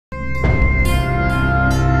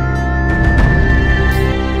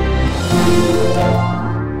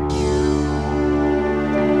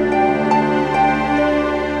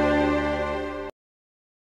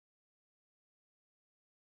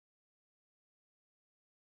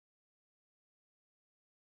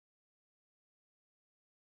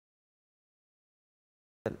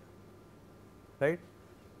right.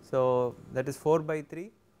 So, that is 4 by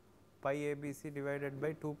 3 pi ABC divided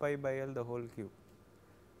by 2 pi by L the whole cube.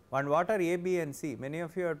 And what are A, B and C? Many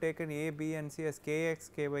of you have taken A, B and C as Kx,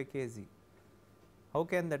 Ky, Kz. How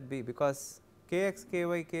can that be? Because Kx, Ky,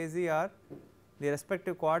 Kz are the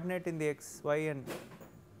respective coordinate in the x, y and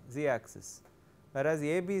z axis, whereas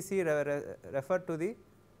A, B, C refer to the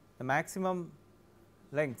maximum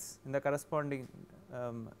lengths in the corresponding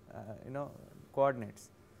coordinates.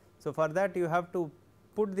 So, for that you have to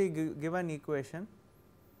put the given equation,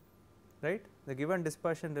 right, the given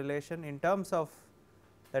dispersion relation in terms of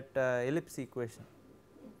that ellipse equation,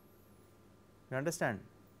 you understand.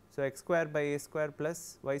 So, x square by a square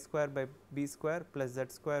plus y square by b square plus z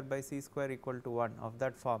square by c square equal to 1 of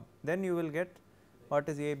that form, then you will get what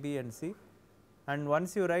is A, B and C. And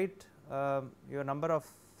once you write your number of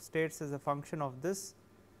states as a function of this,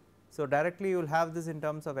 so directly you will have this in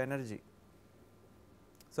terms of energy.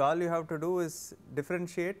 So, all you have to do is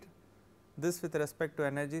differentiate this with respect to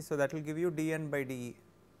energy, so that will give you dN by dE.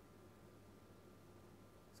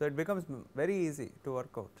 So, it becomes very easy to work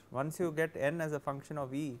out. Once you get n as a function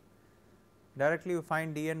of E, directly you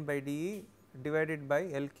find dN by dE divided by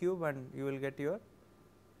L cube and you will get your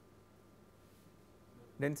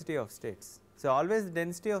density of states. So, always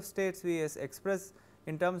density of states we express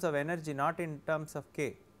in terms of energy, not in terms of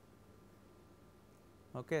K.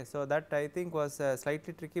 Okay. So, that I think was a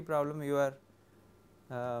slightly tricky problem. You are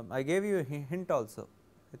I gave you a hint also,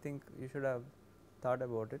 I think you should have thought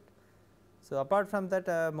about it. So, apart from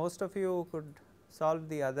that most of you could solve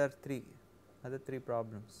the other three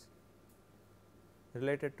problems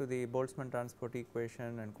related to the Boltzmann transport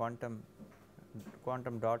equation and quantum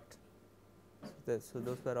dot. So,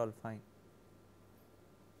 those were all fine.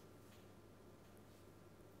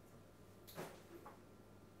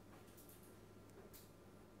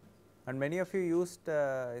 And many of you used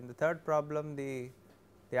in the third problem the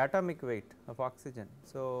atomic weight of oxygen.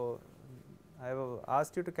 So, I have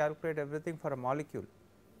asked you to calculate everything for a molecule.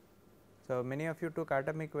 So, many of you took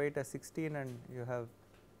atomic weight as 16 and you have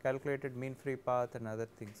calculated mean free path and other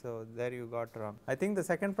things. So, there you got wrong. I think the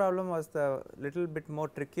second problem was the little bit more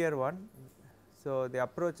trickier one. So, the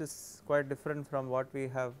approach is quite different from what we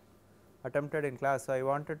have attempted in class. So, I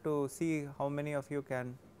wanted to see how many of you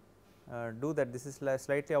can do that. This is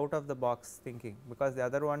slightly out of the box thinking, because the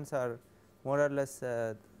other ones are more or less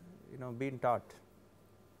being taught,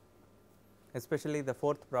 especially the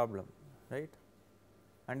fourth problem, right.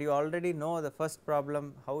 And you already know the first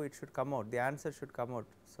problem how it should come out, the answer should come out.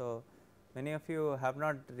 So, many of you have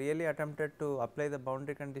not really attempted to apply the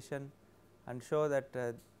boundary condition and show that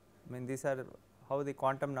I mean these are how the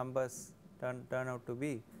quantum numbers turn out to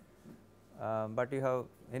be, but you have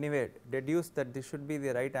anyway deduced that this should be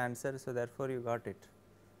the right answer. So, therefore, you got it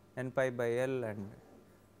n pi by L and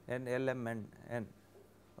n L m and n.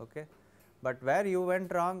 Okay. But where you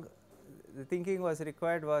went wrong, the thinking was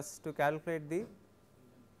required was to calculate the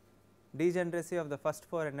degeneracy of the first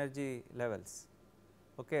 4 energy levels.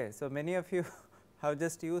 Okay. So, many of you have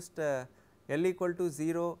just used L equal to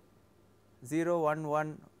 0, 0, 1,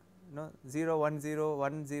 1, 0, 1, 0,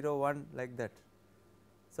 1, 0, 1 like that.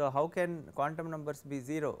 So, how can quantum numbers be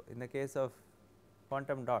 0 in the case of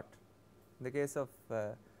quantum dot, in the case of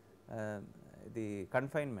the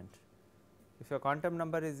confinement? If your quantum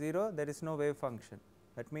number is 0, there is no wave function,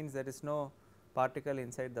 that means there is no particle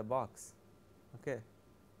inside the box, okay,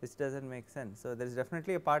 which does not make sense. So, there is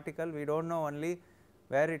definitely a particle, we do not know only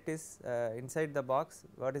where it is inside the box,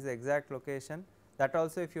 what is the exact location, that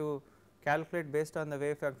also if you calculate based on the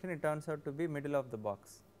wave function, it turns out to be middle of the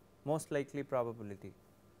box, most likely probability.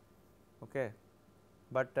 Okay.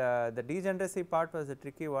 But the degeneracy part was a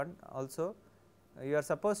tricky one also. You are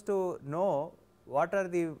supposed to know what are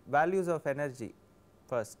the values of energy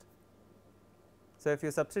first. So, if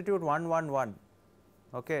you substitute 1 1 1,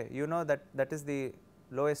 okay, you know that is the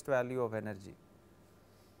lowest value of energy,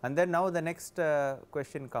 and then now the next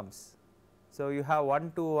question comes. So, you have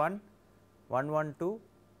 1 2 1, 1 1 2,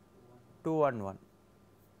 2 1 1.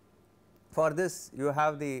 For this you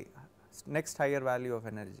have the next higher value of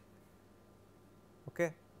energy.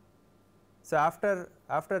 Okay. So,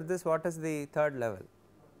 after this what is the third level?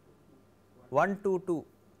 1 2 2.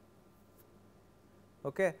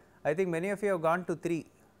 Okay. I think many of you have gone to 3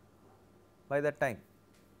 by that time.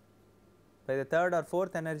 By the third or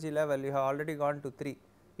fourth energy level you have already gone to 3.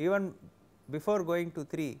 Even before going to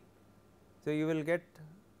 3, so you will get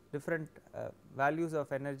different values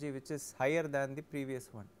of energy which is higher than the previous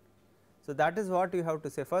one. So, that is what you have to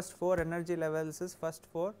say, first 4 energy levels is first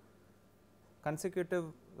 4 consecutive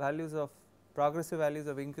values of progressive values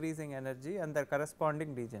of increasing energy and their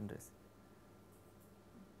corresponding degeneracy.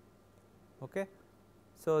 Okay.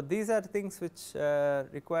 So, these are things which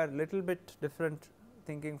require little bit different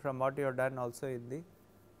thinking from what you have done also in the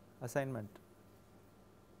assignment.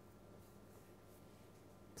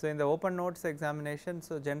 So, in the open notes examination,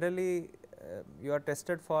 so generally you are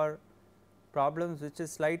tested for problems which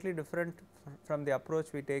is slightly different from the approach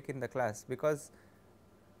we take in the class, because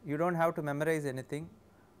you do not have to memorize anything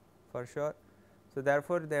for sure. So,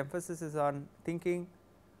 therefore, the emphasis is on thinking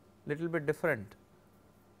little bit different,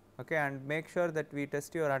 okay, and make sure that we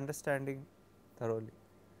test your understanding thoroughly.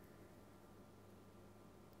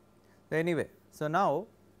 So, anyway, so now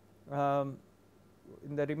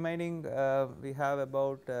in the remaining we have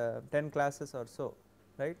about 10 classes or so,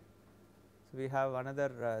 right. So, we have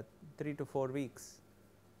another 3 to 4 weeks,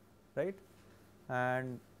 right,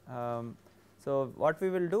 and so what we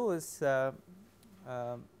will do is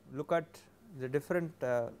look at the different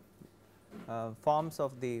forms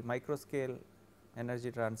of the micro scale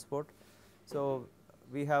energy transport. So,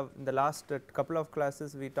 we have in the last couple of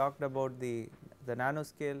classes we talked about the nano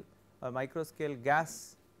scale or micro scale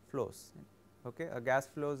gas flows, okay, gas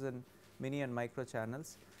flows in mini and micro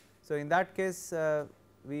channels. So, in that case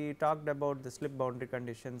we talked about the slip boundary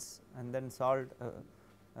conditions and then solved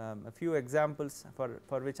a few examples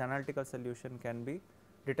for which analytical solution can be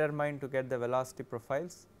determined to get the velocity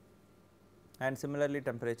profiles and similarly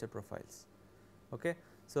temperature profiles. Okay.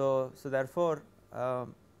 So, therefore,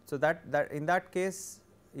 so that in that case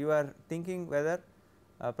you are thinking whether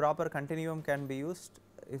proper continuum can be used.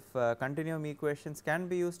 If continuum equations can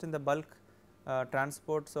be used in the bulk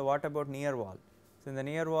transport, so what about near wall? So, in the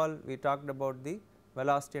near wall we talked about the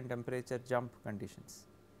velocity and temperature jump conditions,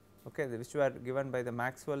 okay, which were given by the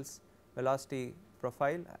Maxwell's velocity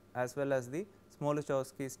profile as well as the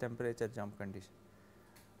Smoluchowski's temperature jump condition.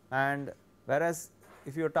 And whereas,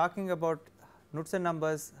 if you are talking about Knudsen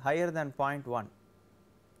numbers higher than 0.1,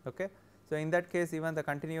 okay. So, in that case even the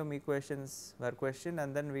continuum equations were questioned,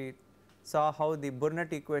 and then we saw how the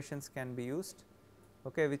Burnett equations can be used,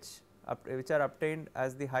 okay, which are obtained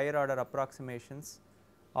as the higher order approximations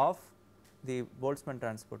of the Boltzmann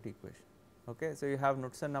transport equation. Okay. So, you have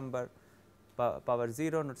Knudsen number power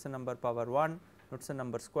 0, Knudsen number power 1, Knudsen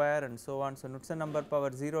number square and so on. So, Knudsen number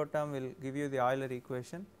power 0 term will give you the Euler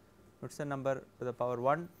equation, Knudsen number to the power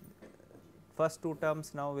 1, first two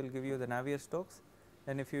terms now will give you the Navier-Stokes,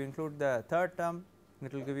 then if you include the third term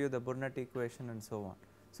it will give you the Burnett equation and so on.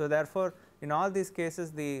 So, therefore, in all these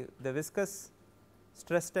cases the viscous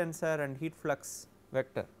stress tensor and heat flux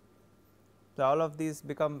vector, so all of these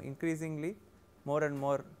become increasingly more and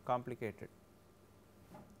more complicated,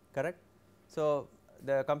 correct. So,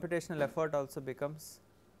 the computational effort also becomes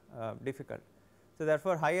difficult. So,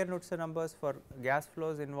 therefore, higher Knudsen numbers for gas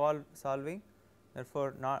flows involve solving,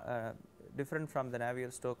 therefore, not different from the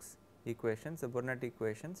Navier-Stokes equations, the Burnett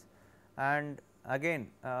equations, and again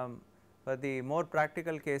for the more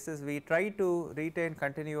practical cases we try to retain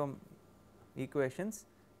continuum equations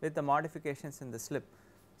with the modifications in the slip.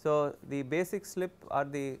 So, the basic slip are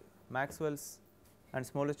the Maxwell's and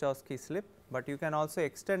Smoluchowski slip, but you can also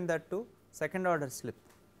extend that to second order slip,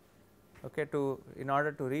 okay, in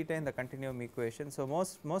order to retain the continuum equation. So,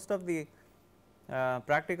 most of the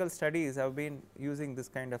practical studies have been using this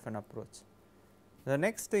kind of an approach. The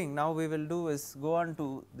next thing now we will do is go on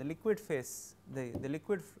to the liquid phase, the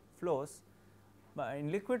liquid flows.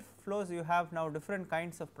 In liquid flows you have now different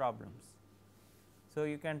kinds of problems. So,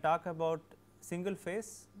 you can talk about single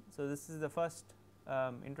phase. So, this is the first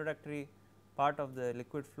introductory part of the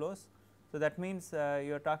liquid flows. So, that means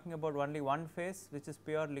you are talking about only one phase which is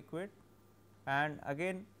pure liquid, and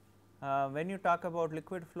again when you talk about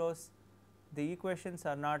liquid flows the equations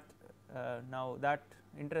are not now that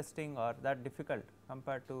interesting or that difficult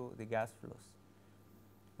compared to the gas flows.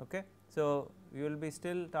 Okay. So, you will be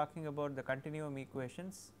still talking about the continuum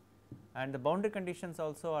equations, and the boundary conditions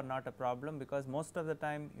also are not a problem, because most of the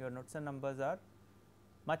time your Knudsen numbers are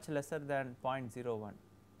much lesser than 0.01.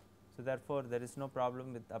 So, therefore, there is no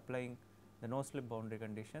problem with applying the no slip boundary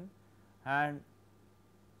condition, and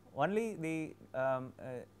only the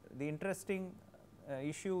interesting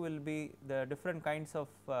issue will be the different kinds of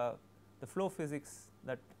the flow physics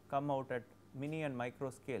that come out at mini and micro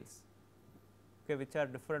scales, okay, which are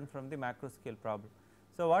different from the macro scale problem.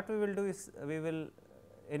 So, what we will do is we will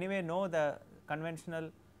anyway know the conventional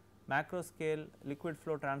macro scale liquid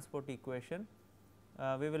flow transport equation.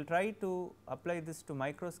 We will try to apply this to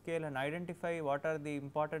micro scale and identify what are the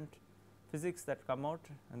important physics that come out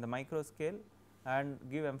in the micro scale and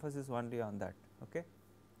give emphasis only on that. Okay.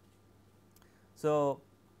 So,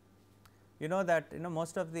 you know that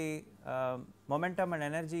most of the momentum and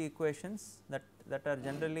energy equations that are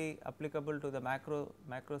generally applicable to the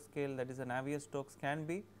macro scale, that is the Navier-Stokes, can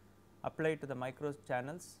be applied to the micro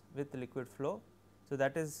channels with liquid flow. So,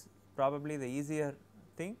 that is probably the easier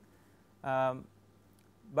thing,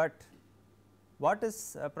 but what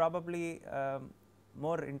is probably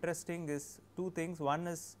more interesting is two things. One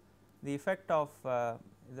is the effect of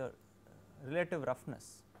the relative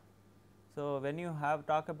roughness. So, when you have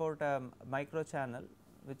talk about a micro channel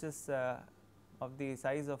which is of the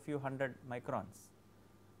size of few hundred microns.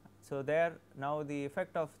 So, there now the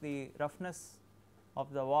effect of the roughness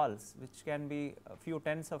of the walls, which can be a few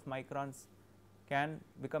tens of microns, can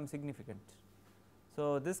become significant.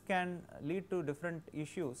 So, this can lead to different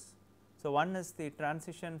issues. So, one is the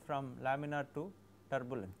transition from laminar to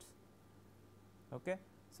turbulent. Okay.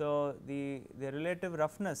 So, the relative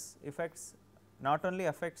roughness effects not only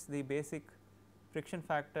affects the basic friction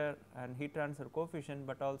factor and heat transfer coefficient,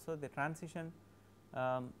 but also the transition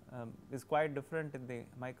is quite different in the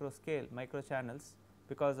micro channels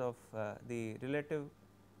because of the relative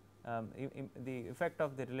the effect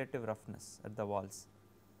of the relative roughness at the walls.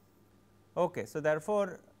 Okay. So,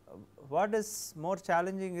 therefore, what is more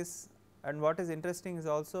challenging is, and what is interesting is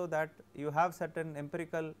also that you have certain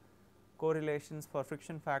empirical correlations for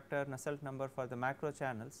friction factor, Nusselt number for the macro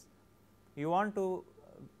channels. You want to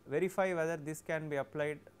verify whether this can be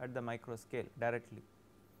applied at the micro scale directly.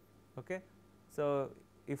 Okay. So,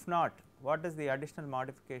 if not, what is the additional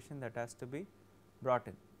modification that has to be brought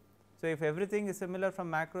in? So, if everything is similar from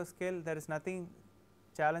macro scale, there is nothing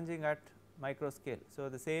challenging at micro scale. So,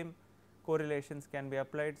 the same correlations can be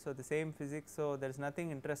applied. So, the same physics. So, there is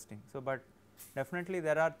nothing interesting. So, but definitely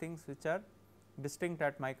there are things which are distinct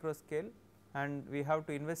at micro scale, and we have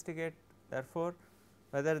to investigate therefore,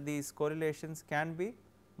 whether these correlations can be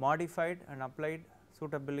modified and applied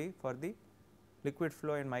suitably for the liquid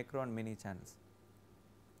flow in micro and mini channels.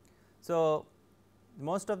 So,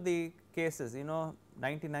 most of the cases,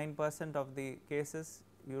 99% of the cases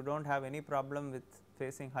you do not have any problem with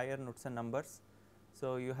facing higher Knudsen numbers.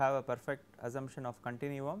 So, you have a perfect assumption of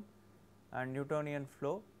continuum and Newtonian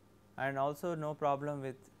flow, and also no problem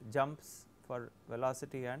with jumps for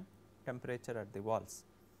velocity and temperature at the walls.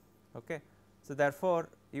 Okay. So, therefore,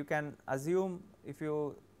 you can assume, if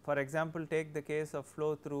you for example take the case of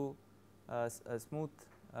flow through a smooth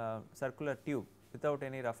circular tube without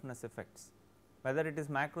any roughness effects, whether it is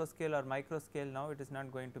macro scale or micro scale, now it is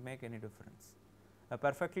not going to make any difference. A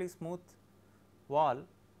perfectly smooth wall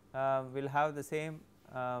will have the same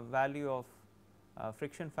value of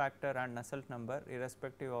friction factor and Nusselt number,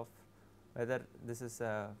 irrespective of whether this is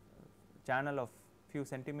a channel of few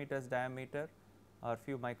centimeters diameter or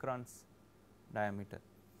few microns diameter.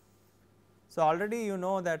 So, already you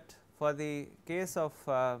know that for the case of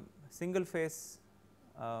single phase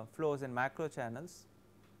flows in macro channels.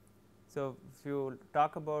 So, if you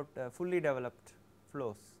talk about fully developed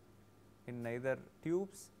flows in either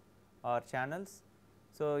tubes or channels,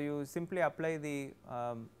 so you simply apply the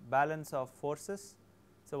balance of forces.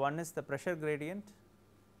 So, one is the pressure gradient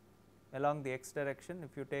along the x direction,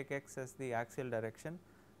 if you take x as the axial direction,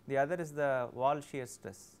 the other is the wall shear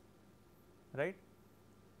stress, right.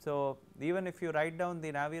 So, even if you write down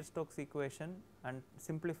the Navier-Stokes equation and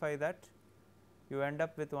simplify that, you end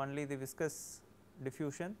up with only the viscous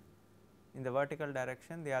diffusion in the vertical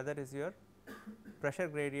direction, the other is your pressure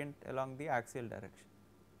gradient along the axial direction,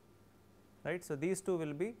 right. So, these two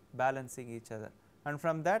will be balancing each other, and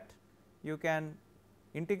from that you can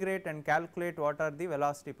integrate and calculate what are the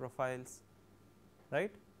velocity profiles,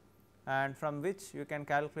 right, and from which you can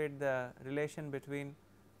calculate the relation between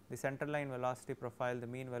the center line velocity profile, the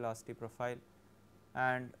mean velocity profile,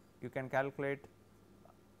 and you can calculate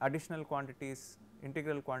additional quantities,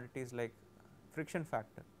 integral quantities like friction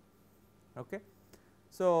factor. Okay.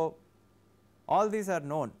 So, all these are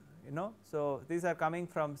known, so these are coming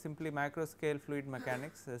from simply macro scale fluid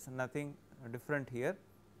mechanics, there is nothing different here,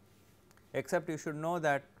 except you should know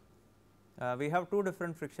that we have two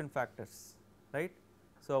different friction factors, right.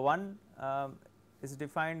 So, one is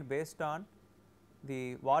defined based on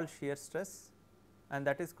the wall shear stress, and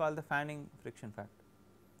that is called the fanning friction factor.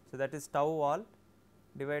 So, that is tau wall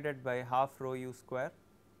divided by half rho u square,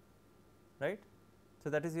 right.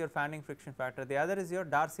 So, that is your fanning friction factor. The other is your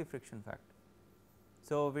Darcy friction factor.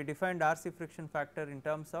 So, we define Darcy friction factor in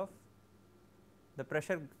terms of the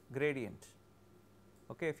pressure gradient.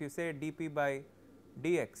 Okay. If you say dP by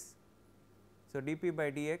dx, so dP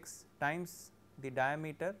by dx times the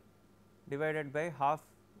diameter divided by half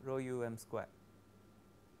rho u m square.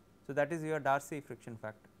 So, that is your Darcy friction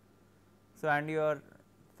factor. So, and your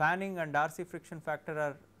fanning and Darcy friction factor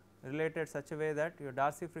are related such a way that your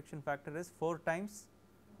Darcy friction factor is 4 times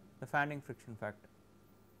the fanning friction factor.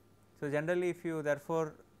 So, generally if you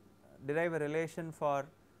therefore derive a relation for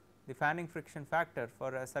the fanning friction factor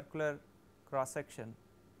for a circular cross section,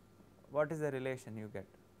 what is the relation you get?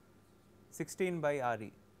 16 by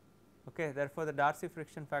Re. Okay. Therefore, the Darcy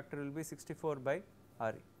friction factor will be 64 by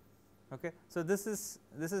Re. Okay. So, this is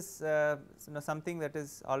something that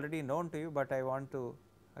is already known to you, but I want to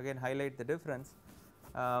again highlight the difference,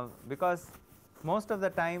 because most of the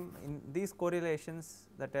time in these correlations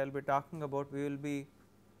that I will be talking about, we will be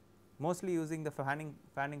mostly using the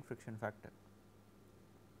fanning friction factor.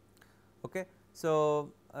 Okay.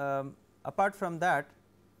 So, apart from that,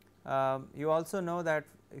 you also know that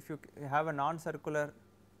if you have a non-circular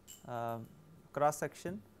cross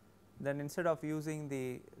section, then instead of using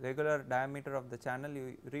the regular diameter of the channel,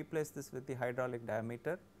 you replace this with the hydraulic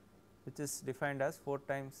diameter, which is defined as 4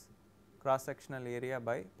 times cross sectional area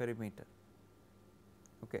by perimeter.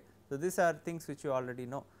 Okay. So, these are things which you already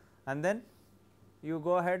know, and then you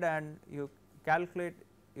go ahead and you calculate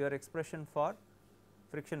your expression for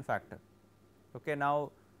friction factor. Okay.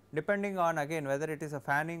 Now, depending on again whether it is a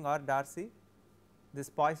fanning or Darcy, this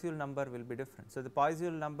Poiseuille number will be different. So, the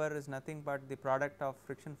Poiseuille number is nothing but the product of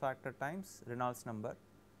friction factor times Reynolds number.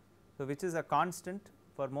 So, which is a constant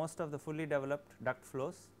for most of the fully developed duct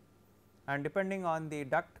flows, and depending on the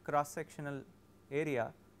duct cross sectional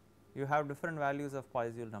area, you have different values of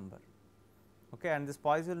Poiseuille number. Okay. And this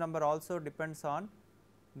Poiseuille number also depends on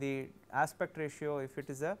the aspect ratio if it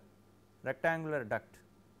is a rectangular duct.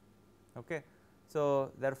 Okay.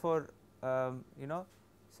 So, therefore,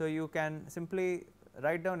 so you can simply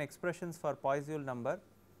write down expressions for Poiseuille number,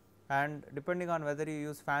 and depending on whether you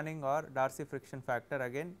use fanning or Darcy friction factor,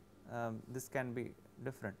 again this can be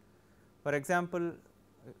different. For example,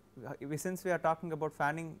 since we are talking about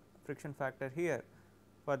fanning friction factor here,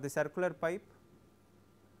 for the circular pipe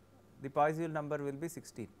the Poiseuille number will be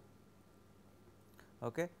 16.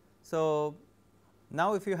 Okay. So,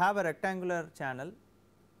 now if you have a rectangular channel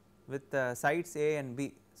with sides A and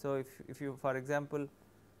B. So, if you for example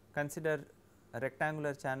consider a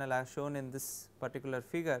rectangular channel as shown in this particular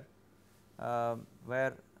figure,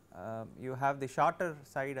 where you have the shorter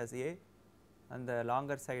side as A and the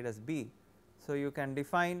longer side as B. So, you can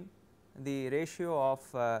define the ratio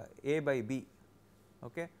of A by B.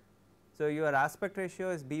 Okay. So, your aspect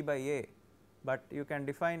ratio is B by A, but you can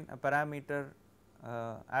define a parameter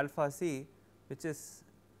alpha c, which is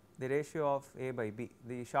the ratio of A by B,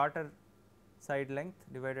 the shorter side length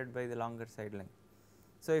divided by the longer side length.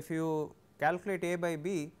 So, if you calculate A by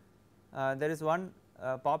B, there is one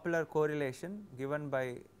popular correlation given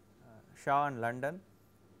by Shaw and London.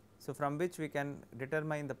 So, from which we can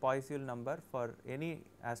determine the Poiseuille number for any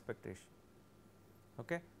aspect ratio.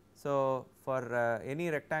 Okay. So, for any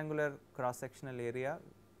rectangular cross sectional area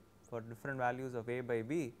for different values of A by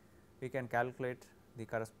B, we can calculate the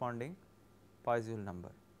corresponding Poiseuille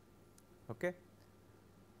number. Okay.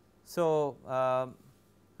 So,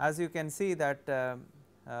 as you can see that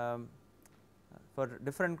for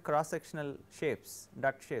different cross sectional shapes,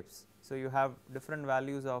 duct shapes. So, you have different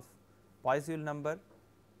values of Poiseuille number.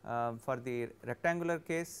 For the rectangular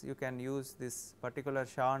case, you can use this particular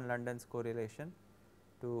Shaw and London's correlation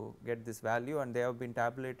to get this value, and they have been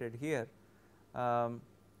tabulated here.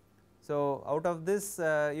 So, out of this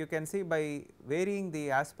you can see by varying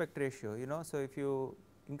the aspect ratio, so if you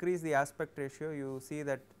increase the aspect ratio, you see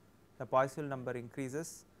that the Poiseuille number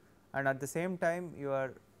increases, and at the same time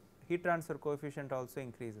your heat transfer coefficient also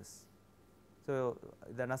increases. So,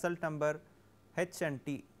 the Nusselt number H and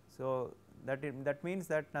T. So, that means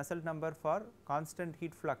that Nusselt number for constant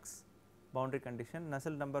heat flux boundary condition,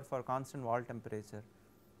 Nusselt number for constant wall temperature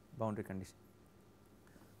boundary condition.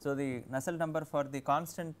 So, the Nusselt number for the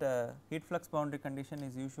constant heat flux boundary condition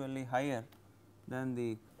is usually higher than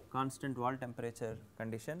the constant wall temperature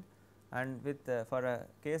condition, and with for a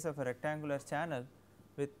case of a rectangular channel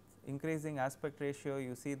with increasing aspect ratio,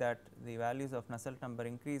 you see that the values of Nusselt number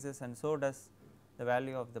increases, and so does the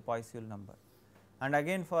value of the Poiseuille number. And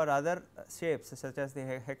again for other shapes such as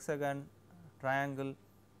the hexagon, triangle,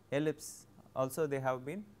 ellipse, also they have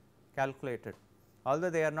been calculated,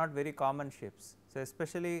 although they are not very common shapes. So,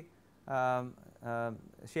 especially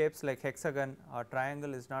shapes like hexagon or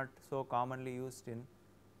triangle is not so commonly used in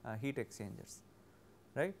heat exchangers,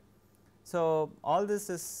 right. So, all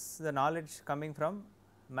this is the knowledge coming from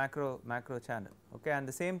macro channel, okay, and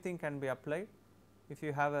the same thing can be applied if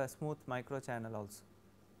you have a smooth micro channel also.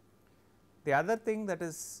 The other thing that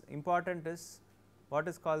is important is what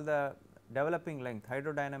is called the developing length,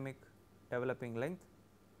 hydrodynamic developing length,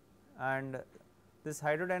 and this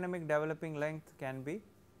hydrodynamic developing length can be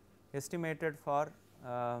estimated for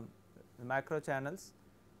macro channels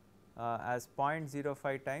as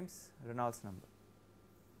 0.05 times Reynolds number.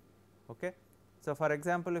 Okay. So, for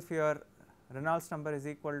example, if your Reynolds number is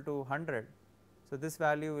equal to 100, so this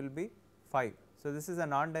value will be 5. So, this is a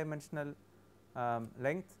non-dimensional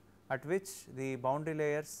length at which the boundary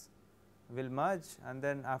layers will merge, and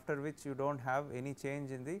then after which you do not have any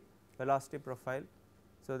change in the velocity profile.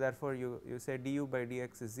 So, therefore, you say du by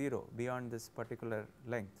dx is 0 beyond this particular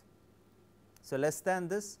length. So, less than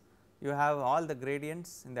this you have all the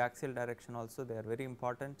gradients in the axial direction also, they are very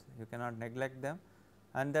important, you cannot neglect them,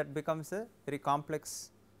 and that becomes a very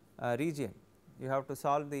complex region. You have to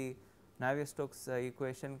solve the Navier-Stokes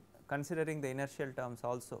equation considering the inertial terms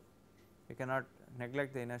also, you cannot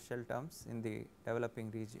neglect the inertial terms in the developing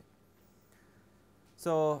region.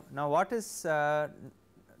 So, now what is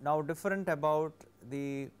now different about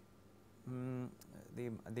the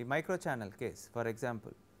micro channel case, for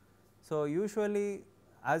example. So, usually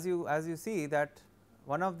as you see that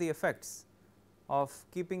one of the effects of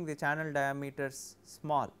keeping the channel diameters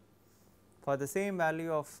small for the same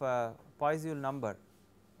value of Poiseuille number.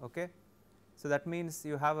 Okay. So, that means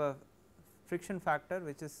you have a friction factor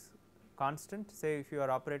which is constant, say if you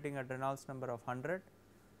are operating at Reynolds number of 100,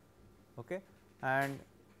 okay, and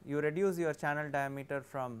you reduce your channel diameter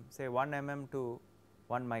from say 1 mm to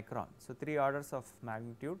 1 micron. So, 3 orders of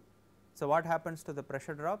magnitude. So, what happens to the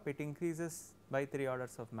pressure drop? It increases by 3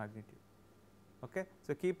 orders of magnitude. Okay.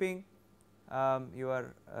 So, keeping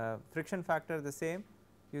your friction factor the same,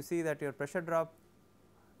 you see that your pressure drop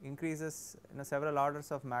increases several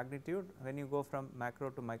orders of magnitude when you go from macro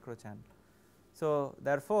to micro channel. So,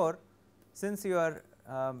 therefore, since your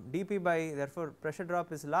dP by therefore pressure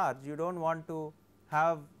drop is large, you do not want to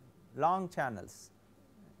have long channels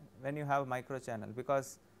when you have micro channel,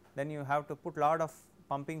 because then you have to put lot of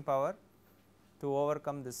pumping power to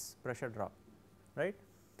overcome this pressure drop, right.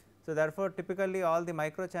 So, therefore, typically all the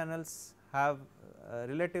micro channels have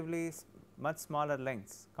relatively much smaller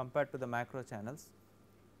lengths compared to the macro channels,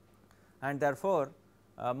 and therefore,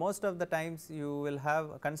 most of the times you will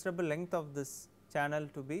have a considerable length of this channel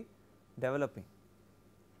to be developing.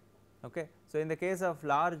 Okay. So, in the case of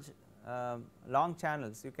large long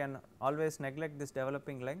channels, you can always neglect this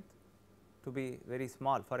developing length to be very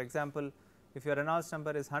small. For example, if your Reynolds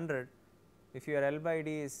number is 100, if your L by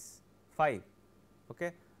D is 5,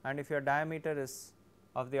 okay, and if your diameter is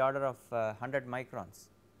of the order of 100 microns,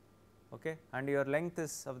 okay, and your length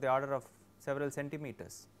is of the order of several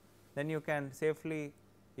centimeters, then you can safely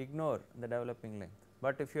ignore the developing length.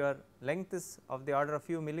 But if your length is of the order of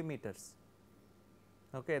few millimeters,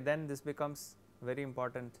 okay, then this becomes very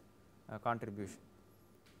important contribution.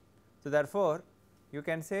 So, therefore, you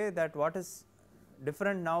can say that what is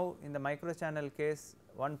different now in the micro channel case,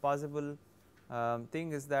 one possible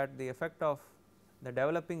thing is that the effect of the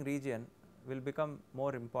developing region will become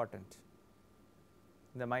more important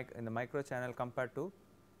in the micro channel compared to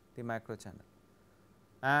the macro channel.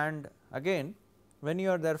 And again, when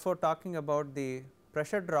you are therefore talking about the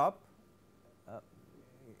pressure drop,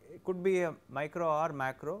 it could be a micro or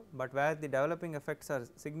macro, but where the developing effects are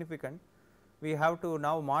significant, we have to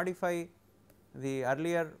now modify the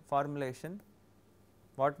earlier formulation,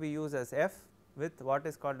 what we use as F with what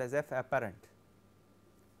is called as F apparent.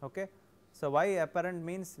 Okay. So, why apparent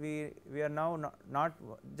means we are now not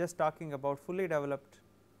just talking about fully developed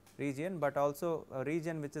region, but also a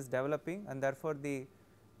region which is developing, and therefore, the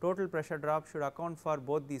total pressure drop should account for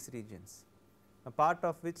both these regions, a part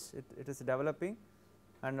of which it is developing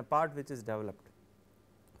and a part which is developed.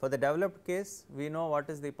 For the developed case, we know what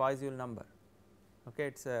is the Poiseuille number, okay,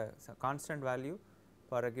 it is a constant value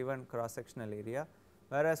for a given cross sectional area,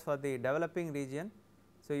 whereas for the developing region,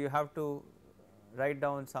 so you have to write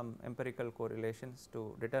down some empirical correlations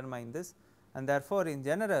to determine this, and therefore, in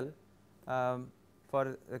general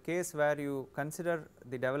for the case where you consider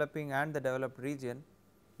the developing and the developed region,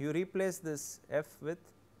 you replace this F with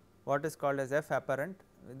what is called as F apparent.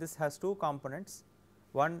 This has two components,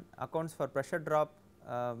 one accounts for pressure drop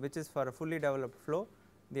which is for a fully developed flow,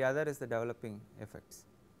 the other is the developing effects.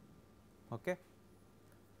 Okay.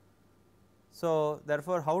 So,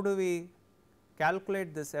 therefore, how do we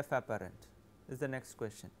calculate this F apparent is the next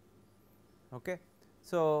question. Okay.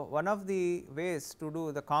 So, one of the ways to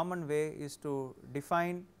do, the common way is to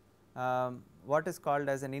define what is called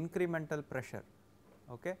as an incremental pressure.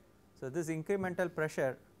 Okay. So, this incremental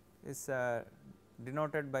pressure is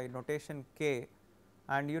denoted by notation K,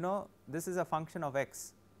 and you know this is a function of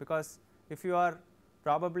x, because if you are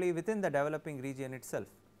probably within the developing region itself,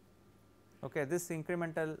 okay, this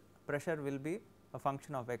incremental pressure will be a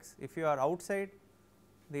function of x. If you are outside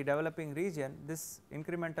the developing region, this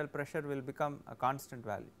incremental pressure will become a constant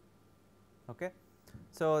value. Okay.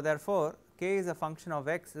 So, therefore, K is a function of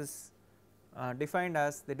x is defined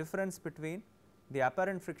as the difference between the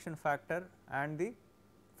apparent friction factor and the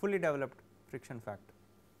fully developed friction factor.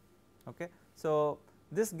 Okay. So,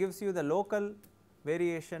 this gives you the local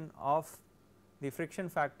variation of the friction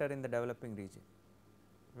factor in the developing region,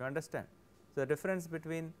 you understand. So, the difference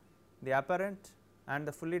between the apparent and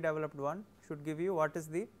the fully developed one should give you what is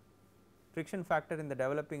the friction factor in the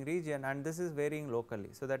developing region, and this is varying locally.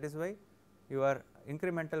 So, that is why your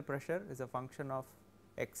incremental pressure is a function of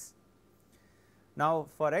x. Now,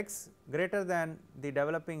 for x greater than the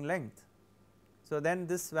developing length, so then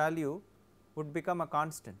this value would become a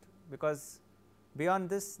constant, because beyond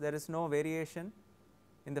this there is no variation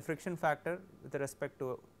in the friction factor with respect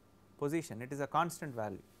to position, it is a constant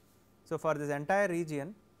value. So, for this entire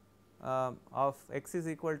region of x is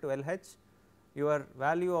equal to LH, your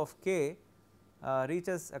value of K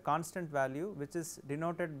reaches a constant value which is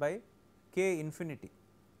denoted by K infinity,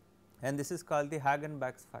 and this is called the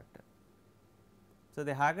Hagen-Bax's factor. So,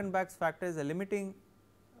 the Hagen-Bax's factor is a limiting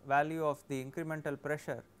value of the incremental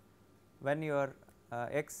pressure when your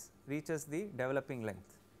x reaches the developing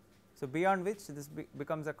length. So, beyond which this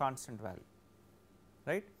becomes a constant value,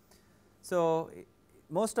 right. So,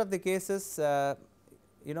 most of the cases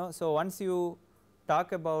so once you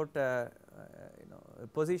talk about a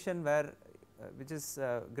position where which is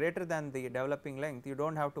greater than the developing length, you do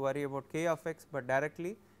not have to worry about K of x, but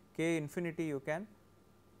directly K infinity you can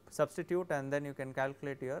substitute and then you can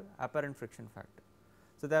calculate your apparent friction factor.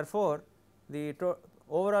 So, therefore, the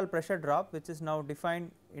overall pressure drop, which is now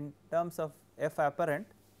defined in terms of F apparent.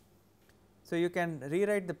 So, you can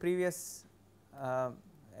rewrite the previous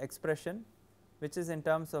expression, which is in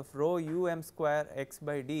terms of rho u m square x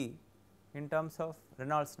by d in terms of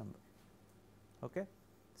Reynolds number. Okay.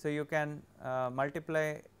 So, you can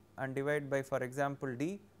multiply and divide by, for example,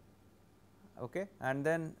 d, okay, and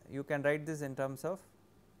then you can write this in terms of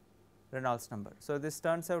Reynolds number. So, this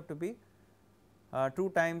turns out to be 2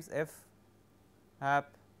 times F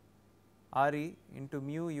ap Re into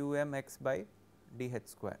mu u m x by d h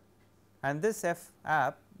square, and this F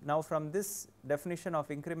ap, now from this definition of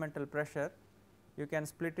incremental pressure you can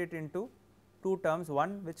split it into 2 terms,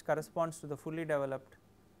 one which corresponds to the fully developed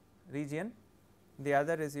region, the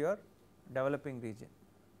other is your developing region.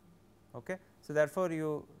 Okay. So, therefore,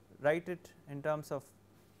 you write it in terms of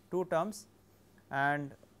 2 terms,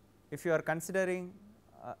 and if you are considering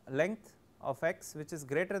length of x which is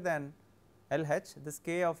greater than LH, this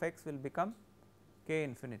K of x will become K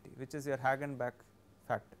infinity, which is your Hagen-Bax's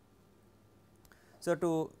factor. So,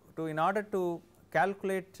 to in order to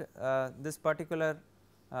calculate this particular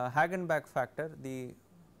Hagen-Bax's factor, the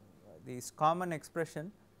common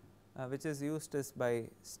expression which is used is by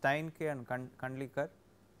Steinke and Kundliker.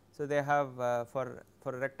 So, they have for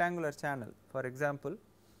a rectangular channel, for example,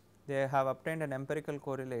 they have obtained an empirical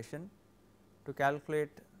correlation to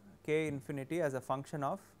calculate K infinity as a function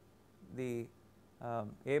of the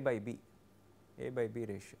A by B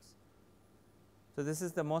ratios. So, this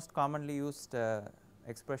is the most commonly used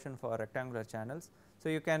expression for rectangular channels. So,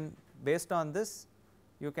 you can, based on this,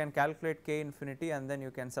 you can calculate K infinity and then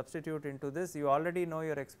you can substitute into this. You already know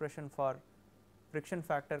your expression for friction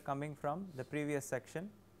factor coming from the previous section,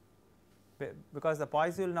 because the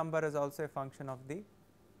Poiseuille number is also a function of the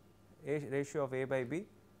ratio of A by B.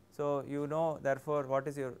 So, you know, therefore, what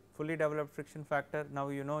is your fully developed friction factor. Now,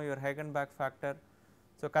 you know your Hagen-Bax's factor.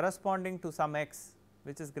 So, corresponding to some x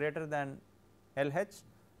which is greater than LH,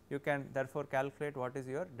 you can therefore calculate what is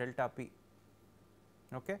your delta P.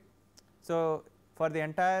 Okay. So, for the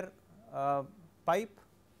entire pipe,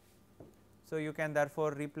 so you can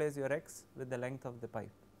therefore replace your x with the length of the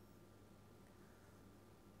pipe.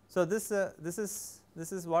 So, this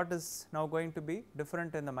is what is now going to be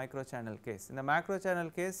different in the micro channel case. In the macro channel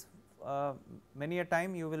case, many a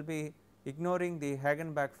time you will be ignoring the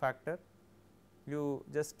Hagen-Bax's factor, you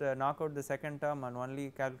just knock out the second term and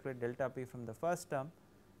only calculate delta P from the first term,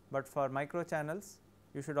 but for micro channels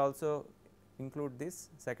you should also include this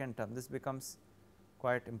second term. This becomes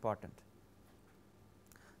quite important.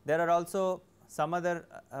 There are also some other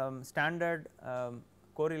standard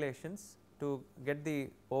correlations to get the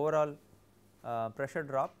overall pressure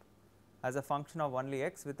drop as a function of only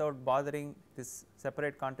x without bothering this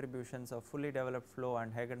separate contributions of fully developed flow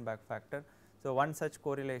and Hagen-Bax's factor. So, one such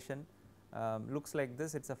correlation looks like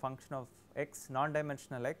this, it is a function of x,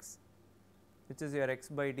 non-dimensional x, which is your x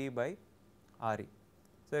by d by Re.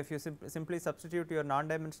 So, if you simply substitute your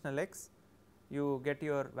non-dimensional x, you get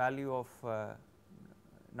your value of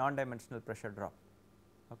non-dimensional pressure drop.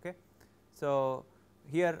 Okay. So,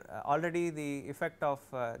 here already the effect of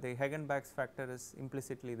the Hagen-Bax's factor is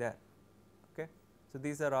implicitly there. Okay. So,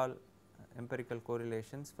 these are all empirical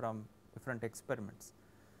correlations from different experiments,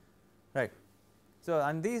 right. So,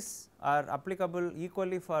 and these are applicable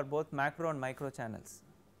equally for both macro and micro channels,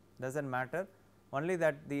 does not matter, only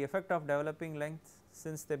that the effect of developing length,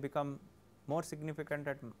 since they become more significant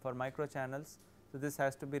for micro channels. So, this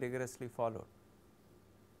has to be rigorously followed.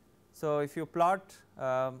 So, if you plot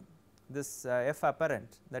this f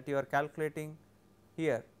apparent that you are calculating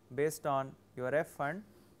here based on your f and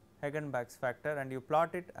Hagen-Bax's factor, and you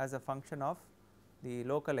plot it as a function of the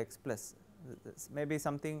local x plus, this may be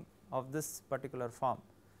something of this particular form.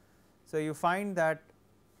 So, you find that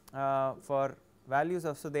for values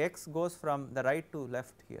of, so the x goes from the right to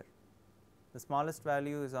left here, the smallest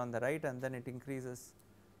value is on the right and then it increases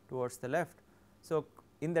towards the left. So,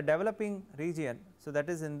 in the developing region, so that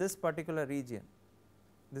is in this particular region,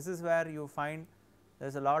 this is where you find there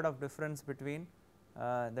is a lot of difference between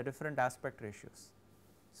the different aspect ratios.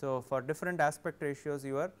 So, for different aspect ratios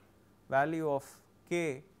your value of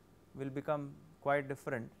k will become quite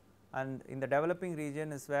different, and in the developing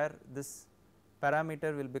region is where this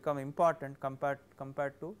parameter will become important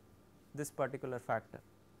compared to this particular factor.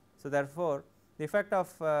 So, therefore, the effect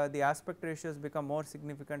of the aspect ratios become more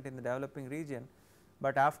significant in the developing region,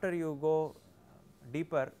 but after you go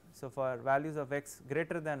deeper. So, for values of x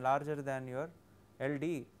greater than larger than your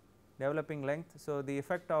LD developing length. So, the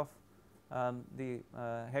effect of the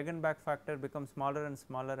Hagen-Bax factor becomes smaller and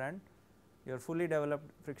smaller, and your fully developed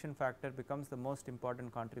friction factor becomes the most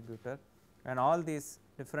important contributor, and all these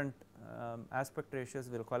different aspect ratios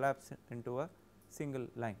will collapse into a single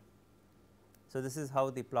line. So, this is how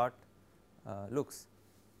the plot looks.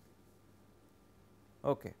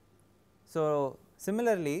 Okay. So,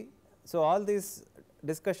 similarly, so all these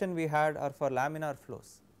discussion we had are for laminar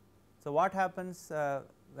flows. So, what happens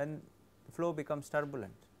when the flow becomes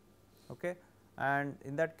turbulent, okay, and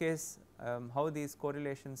in that case how these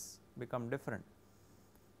correlations become different.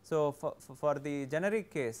 So, for the generic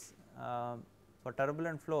case for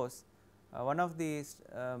turbulent flows, one of the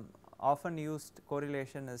often used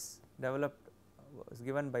correlation is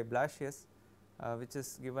given by Blasius, which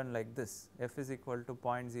is given like this: f is equal to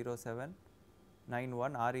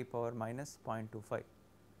 0.0791 r e power minus 0.25.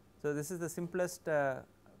 So, this is the simplest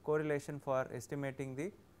correlation for estimating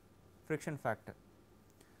the friction factor.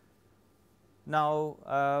 Now,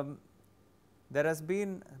 there has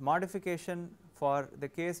been modification for the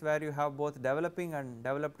case where you have both developing and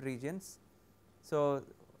developed regions. So,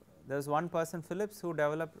 there is one person, Phillips, who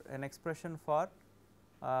developed an expression for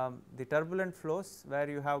the turbulent flows where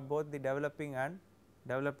you have both the developing and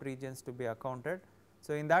developed regions to be accounted.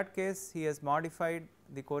 So, in that case he has modified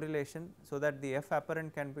the correlation so that the f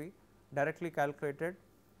apparent can be directly calculated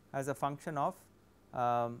as a function of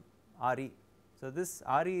Re. So, this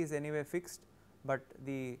Re is anyway fixed, but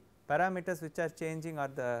the parameters which are changing are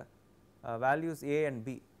the values a and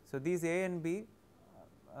b. So, these a and b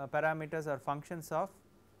parameters are functions of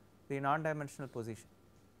the non-dimensional position.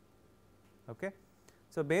 Okay.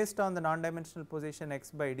 So, based on the non-dimensional position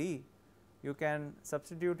x by d, you can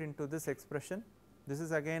substitute into this expression. This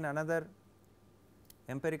is again another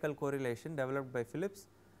empirical correlation developed by Phillips.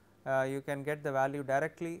 You can get the value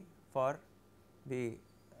directly for the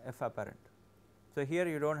f apparent. So, here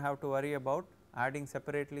you do not have to worry about adding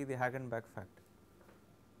separately the Hagen-Bax factor.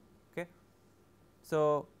 Okay.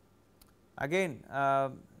 So, again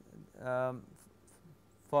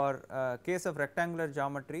for case of rectangular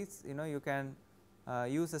geometries, you can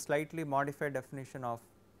use a slightly modified definition of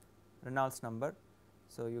Reynolds number.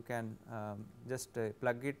 So, you can just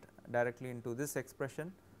plug it directly into this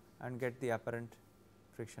expression and get the apparent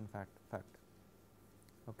friction factor.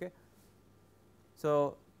 Okay.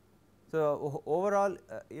 So, overall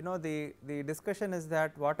the discussion is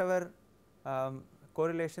that whatever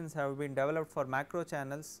correlations have been developed for macro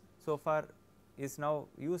channels so far is now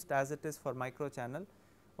used as it is for micro channel.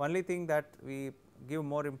 Only thing that we give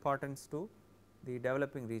more importance to the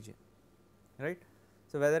developing region, right.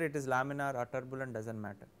 So, whether it is laminar or turbulent does not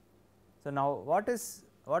matter. So, now what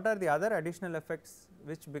are the other additional effects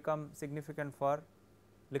which become significant for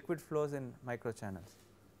liquid flows in micro channels.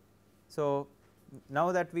 So,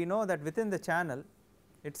 now that we know that within the channel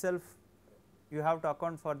itself you have to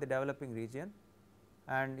account for the developing region,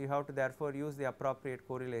 and you have to therefore use the appropriate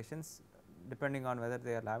correlations depending on whether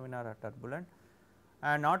they are laminar or turbulent.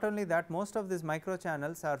 And not only that, most of these micro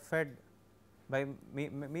channels are fed by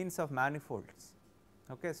means of manifolds.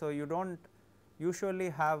 Okay. So, you do not usually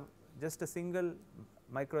have just a single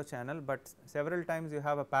micro channel, but several times you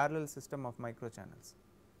have a parallel system of micro channels.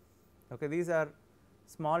 Okay. These are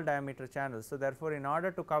small diameter channels. So, therefore, in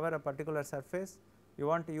order to cover a particular surface you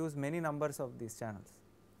want to use many numbers of these channels.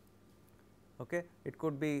 Okay. It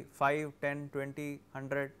could be 5, 10, 20,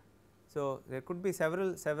 100. So, there could be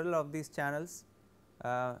several of these channels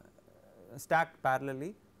stacked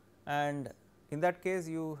parallelly, and in that case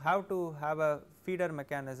you have to have a feeder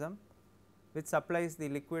mechanism which supplies the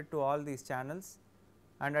liquid to all these channels,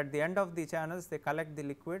 and at the end of the channels they collect the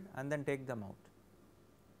liquid and then take them out.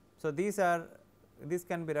 So, these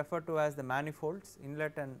can be referred to as the manifolds,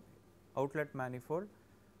 inlet and outlet manifold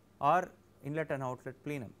or inlet and outlet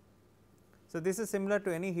plenum. So, this is similar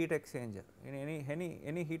to any heat exchanger. In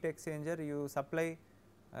any heat exchanger you supply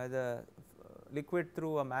the liquid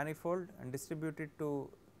through a manifold and distribute it to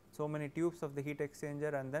so many tubes of the heat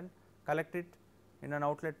exchanger and then collect it in an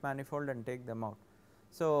outlet manifold and take them out.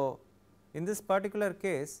 So, in this particular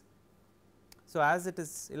case, so as it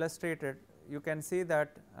is illustrated, you can see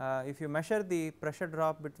that if you measure the pressure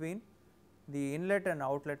drop between the inlet and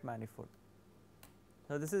outlet manifold.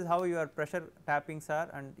 So, this is how your pressure tappings are,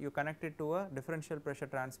 and you connect it to a differential pressure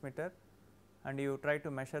transmitter and you try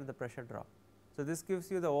to measure the pressure drop. So, this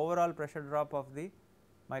gives you the overall pressure drop of the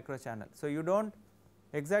micro channel. So, you do not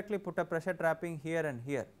exactly put a pressure trapping here and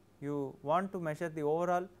here, you want to measure the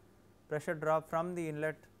overall pressure drop from the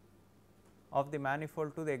inlet of the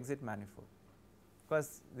manifold to the exit manifold,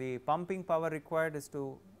 because the pumping power required is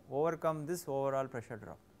to overcome this overall pressure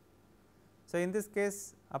drop. So, in this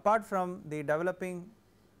case, apart from the developing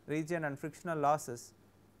region and frictional losses,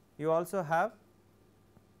 you also have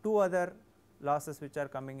two other losses which are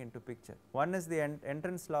coming into picture. One is the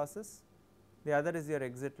entrance losses, the other is your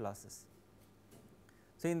exit losses.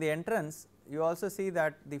 So, in the entrance you also see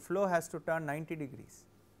that the flow has to turn 90 degrees.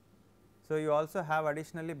 So, you also have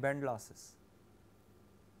additionally bend losses.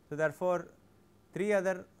 So, therefore, three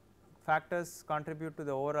other factors contribute to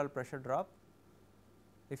the overall pressure drop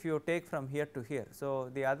if you take from here to here. So,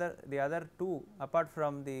 the other two apart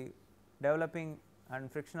from the developing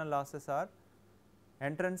and frictional losses are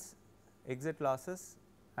entrance exit losses,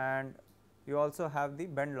 and you also have the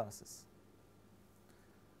bend losses.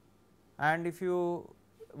 And if you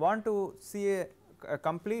want to see a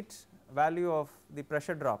complete value of the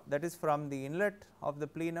pressure drop, that is from the inlet of the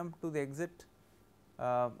plenum to the exit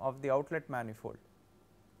of the outlet manifold.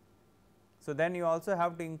 So, then you also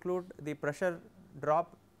have to include the pressure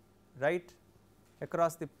drop right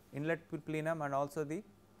across the inlet plenum and also the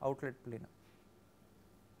outlet plenum.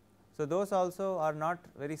 So, those also are not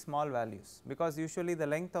very small values, because usually the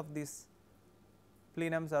length of these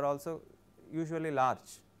plenums are also usually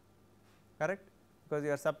large, correct, because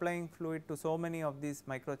you are supplying fluid to so many of these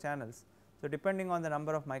micro channels. So, depending on the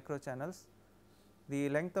number of micro channels, the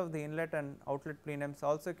length of the inlet and outlet plenums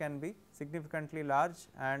also can be significantly large,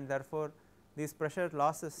 and therefore, these pressure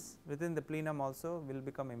losses within the plenum also will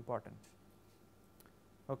become important.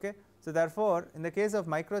 Okay. So, therefore, in the case of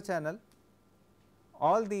micro channel,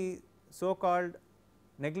 all the so called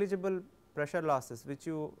negligible pressure losses which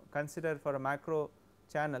you consider for a macro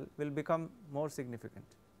channel will become more significant,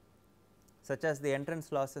 such as the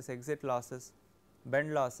entrance losses, exit losses,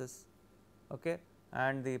 bend losses, okay,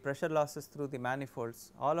 and the pressure losses through the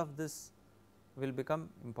manifolds. All of this will become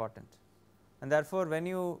important, and therefore, when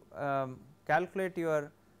you calculate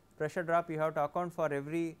your pressure drop, you have to account for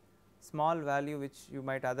every small value which you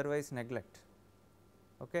might otherwise neglect.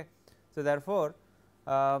 Okay. So, therefore,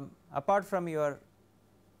 apart from your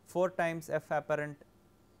 4 times F apparent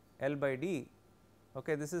L by D,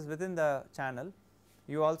 okay, this is within the channel,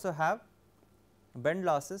 you also have bend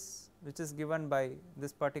losses, which is given by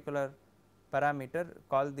this particular parameter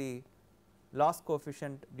called the loss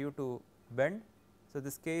coefficient due to bend. So,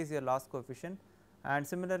 this K is your loss coefficient, and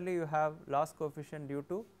similarly you have loss coefficient due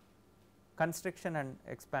to constriction and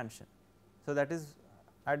expansion. So, that is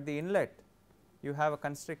at the inlet you have a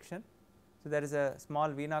constriction. So, there is a small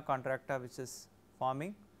vena contracta which is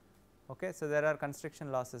forming. Okay. So, there are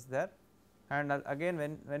constriction losses there, and again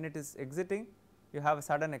when it is exiting you have a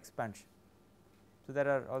sudden expansion. So, there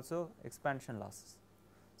are also expansion losses.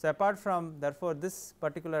 So, apart from therefore, this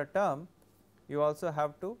particular term, you also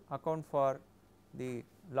have to account for the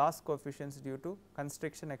loss coefficients due to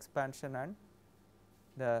constriction, expansion and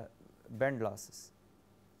the bend losses.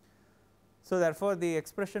 So, therefore, the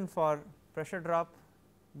expression for pressure drop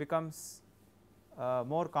becomes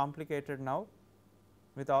more complicated now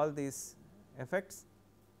with all these effects,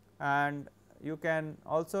 and you can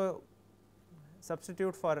also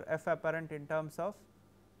substitute for F apparent in terms of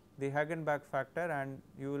the Hagenbach factor, and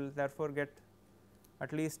you will therefore get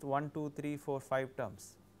at least 1, 2, 3, 4, 5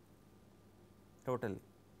 terms totally,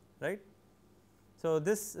 right. So,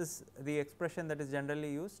 this is the expression that is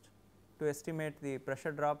generally used to estimate the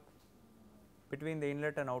pressure drop between the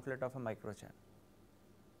inlet and outlet of a microchannel.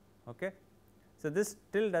 Okay. So, this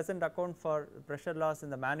still does not account for pressure loss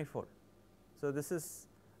in the manifold. So, this is,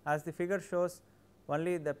 as the figure shows,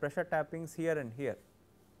 only the pressure tappings here and here.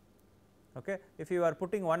 Okay. If you are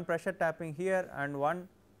putting one pressure tapping here and one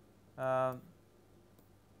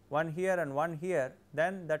here and one here,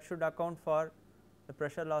 then that should account for the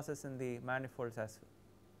pressure losses in the manifolds as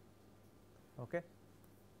well. Okay.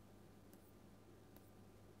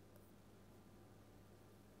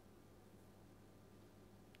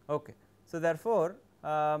 Okay. So, therefore,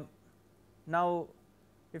 now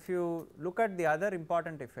if you look at the other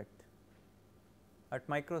important effect at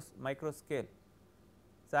micro scale.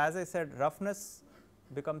 So, as I said, roughness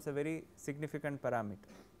becomes a very significant parameter.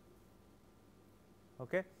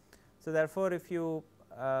 Okay. So, therefore, if you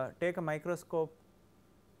take a microscope,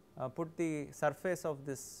 put the surface of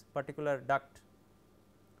this particular duct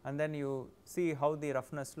and then you see how the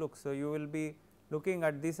roughness looks. So, you will be looking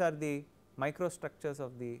at these are the microstructures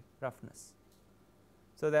of the roughness.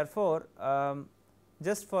 So, therefore,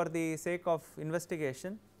 just for the sake of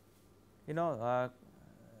investigation,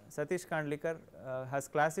 Satish Kandlikar has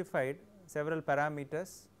classified several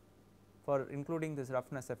parameters for including this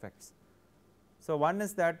roughness effects. So, one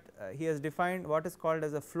is that he has defined what is called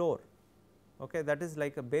as a floor, okay, that is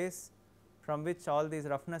like a base from which all these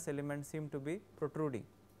roughness elements seem to be protruding.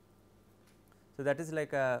 So, that is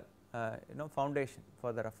like a foundation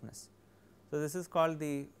for the roughness. So, this is called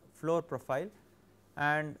the floor profile,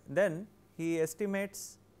 and then he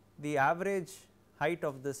estimates the average height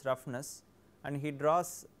of this roughness and he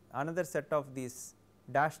draws another set of these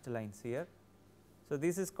dashed lines here. So,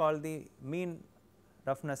 this is called the mean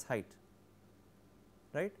roughness height,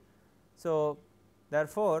 right. So,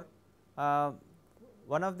 therefore,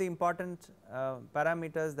 one of the important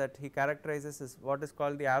parameters that he characterizes is what is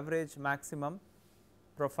called the average maximum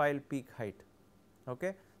profile peak height.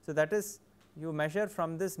 Okay. So, that is you measure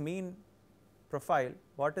from this mean profile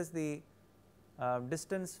what is the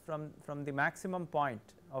distance from the maximum point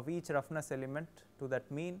of each roughness element to that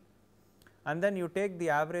mean, and then you take the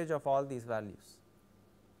average of all these values.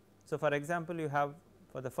 So, for example, you have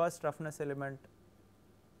for the first roughness element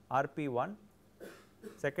RP1,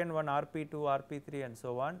 second one RP2, RP3 and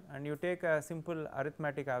so on, and you take a simple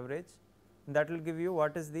arithmetic average, and that will give you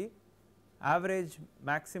what is the average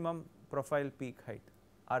maximum profile peak height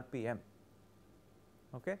RPM.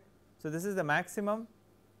 Okay. So, this is the maximum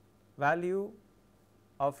value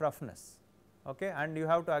of roughness, okay, and you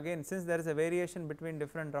have to again, since there is a variation between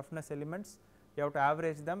different roughness elements, you have to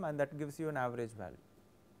average them and that gives you an average value.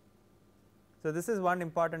 So, this is one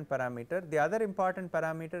important parameter. The other important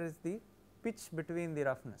parameter is the pitch between the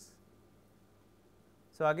roughness.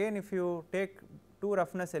 So, again if you take two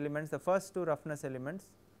roughness elements, the first two roughness elements,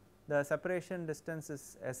 the separation distance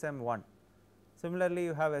is SM1. Similarly,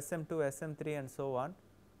 you have SM2, SM3 and so on.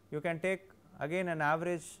 You can take again an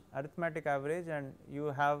average, arithmetic average, and you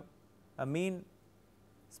have a mean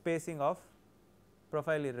spacing of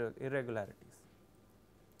profile irregularities.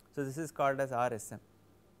 So, this is called as RSM.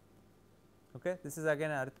 Okay. This is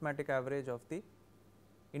again an arithmetic average of the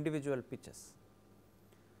individual pitches.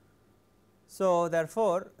 So,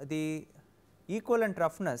 therefore, the equivalent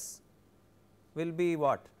roughness will be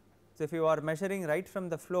what? So, if you are measuring right from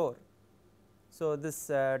the floor, so this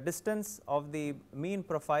distance of the mean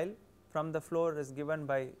profile from the floor is given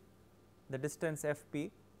by the distance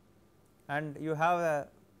Fp, and you have a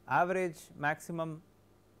average maximum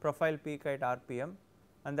profile peak at RPM,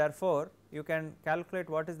 and therefore, you can calculate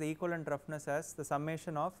what is the equivalent roughness as the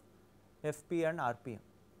summation of Fp and RPM.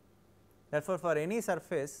 Therefore, for any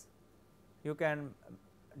surface you can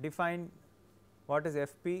define what is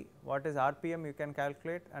Fp, what is RPM you can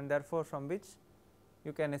calculate, and therefore, from which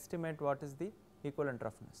you can estimate what is the equivalent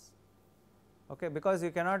roughness. Okay, because you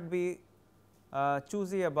cannot be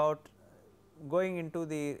choosy about going into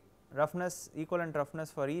the roughness, equivalent roughness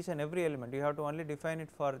for each and every element, you have to only define it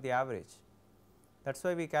for the average. That is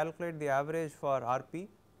why we calculate the average for Rp,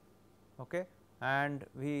 okay, and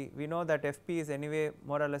we know that Fp is anyway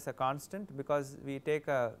more or less a constant, because we take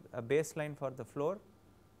a baseline for the floor,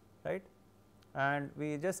 right, and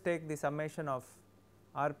we just take the summation of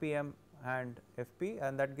RPM and Fp,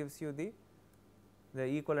 and that gives you the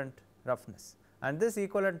equivalent roughness, and this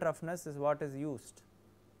equivalent roughness is what is used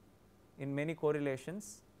in many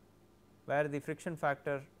correlations where the friction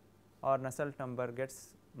factor or Nusselt number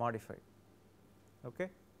gets modified. Okay.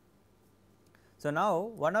 So, now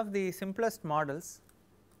one of the simplest models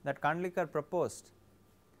that Kandlikar proposed,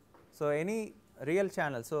 so any real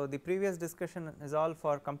channel, so the previous discussion is all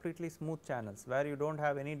for completely smooth channels where you do not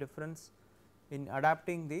have any difference in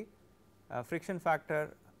adapting the friction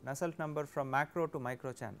factor Nusselt number from macro to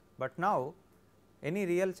micro channel, but now any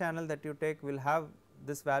real channel that you take will have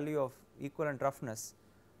this value of equivalent roughness,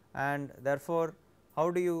 and therefore, how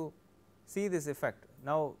do you see this effect?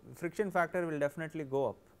 Now, friction factor will definitely go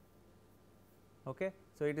up. Okay.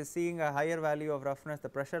 So, it is seeing a higher value of roughness, the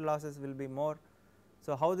pressure losses will be more.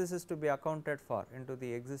 So, how this is to be accounted for into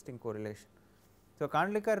the existing correlation? So,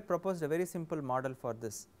 Kandlikar proposed a very simple model for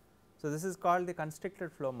this. So, this is called the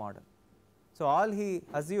constricted flow model. So, all he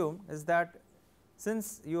assumed is that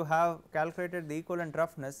since you have calculated the equivalent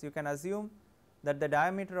roughness, you can assume that the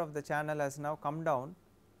diameter of the channel has now come down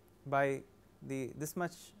by this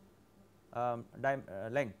much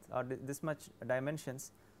length or this much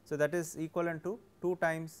dimensions. So, that is equivalent to 2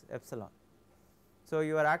 times epsilon. So,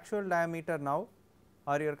 your actual diameter now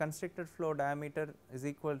or your constricted flow diameter is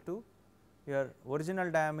equal to your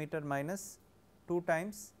original diameter minus 2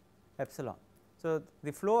 times epsilon. So,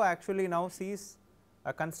 the flow actually now sees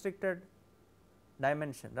a constricted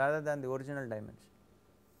dimension rather than the original dimension.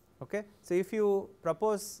 Okay. So, if you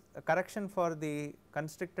propose a correction for the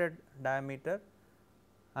constricted diameter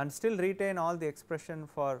and still retain all the expression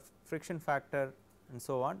for friction factor and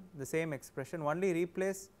so on, the same expression, only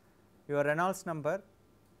replace your Reynolds number.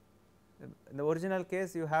 In the original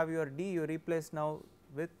case you have your D, you replace now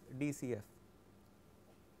with DCF.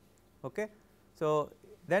 Okay. So,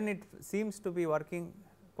 then it seems to be working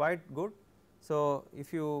quite good. So,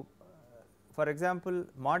 if you for example,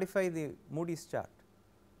 modify the Moody's chart,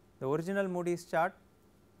 the original Moody's chart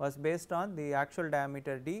was based on the actual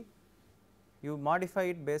diameter D, you modify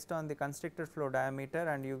it based on the constricted flow diameter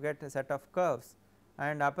and you get a set of curves,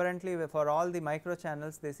 and apparently for all the micro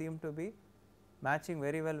channels they seem to be matching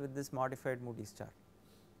very well with this modified Moody's chart.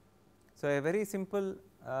 So, a very simple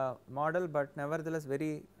model, but nevertheless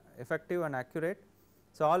very effective and accurate.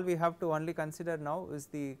 So, all we have to only consider now is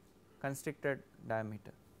the constricted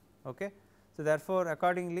diameter. Okay. So, therefore,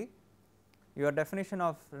 accordingly your definition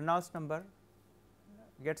of Reynolds number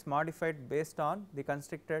gets modified based on the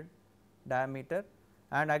constricted diameter,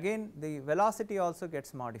 and again the velocity also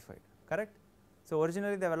gets modified, correct. So,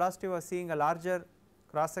 originally the velocity was seeing a larger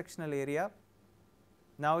cross sectional area,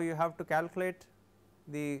 now you have to calculate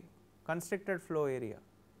the constricted flow area,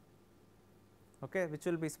 okay, which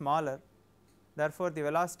will be smaller, therefore, the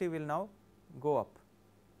velocity will now go up,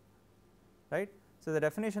 right. So, the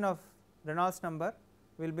definition of Reynolds number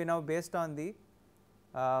will be now based on the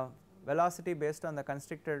velocity based on the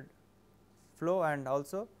constricted flow, and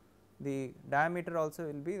also the diameter also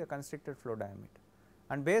will be the constricted flow diameter,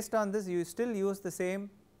 and based on this you still use the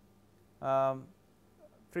same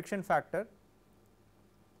friction factor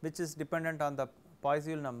which is dependent on the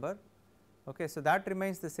Poiseuille number. Okay. So, that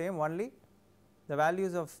remains the same, only the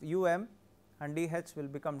values of um and dh will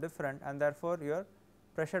become different, and therefore, your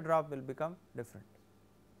pressure drop will become different.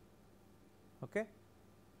 Okay.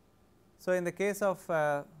 So, in the case of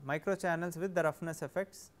micro channels with the roughness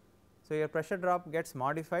effects, so your pressure drop gets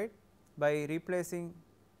modified by replacing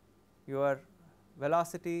your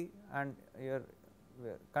velocity and your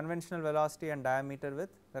conventional velocity and diameter with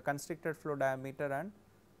the constricted flow diameter and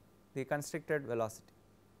the constricted velocity.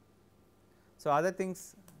 So, other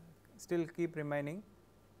things still keep remaining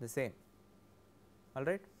the same, all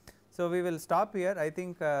right. So, we will stop here. I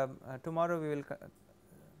think tomorrow we will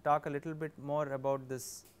talk a little bit more about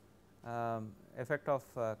this effect of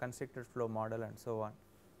constricted flow model and so on.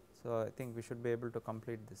 So, I think we should be able to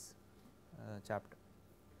complete this chapter.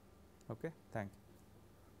 Okay. Thank you.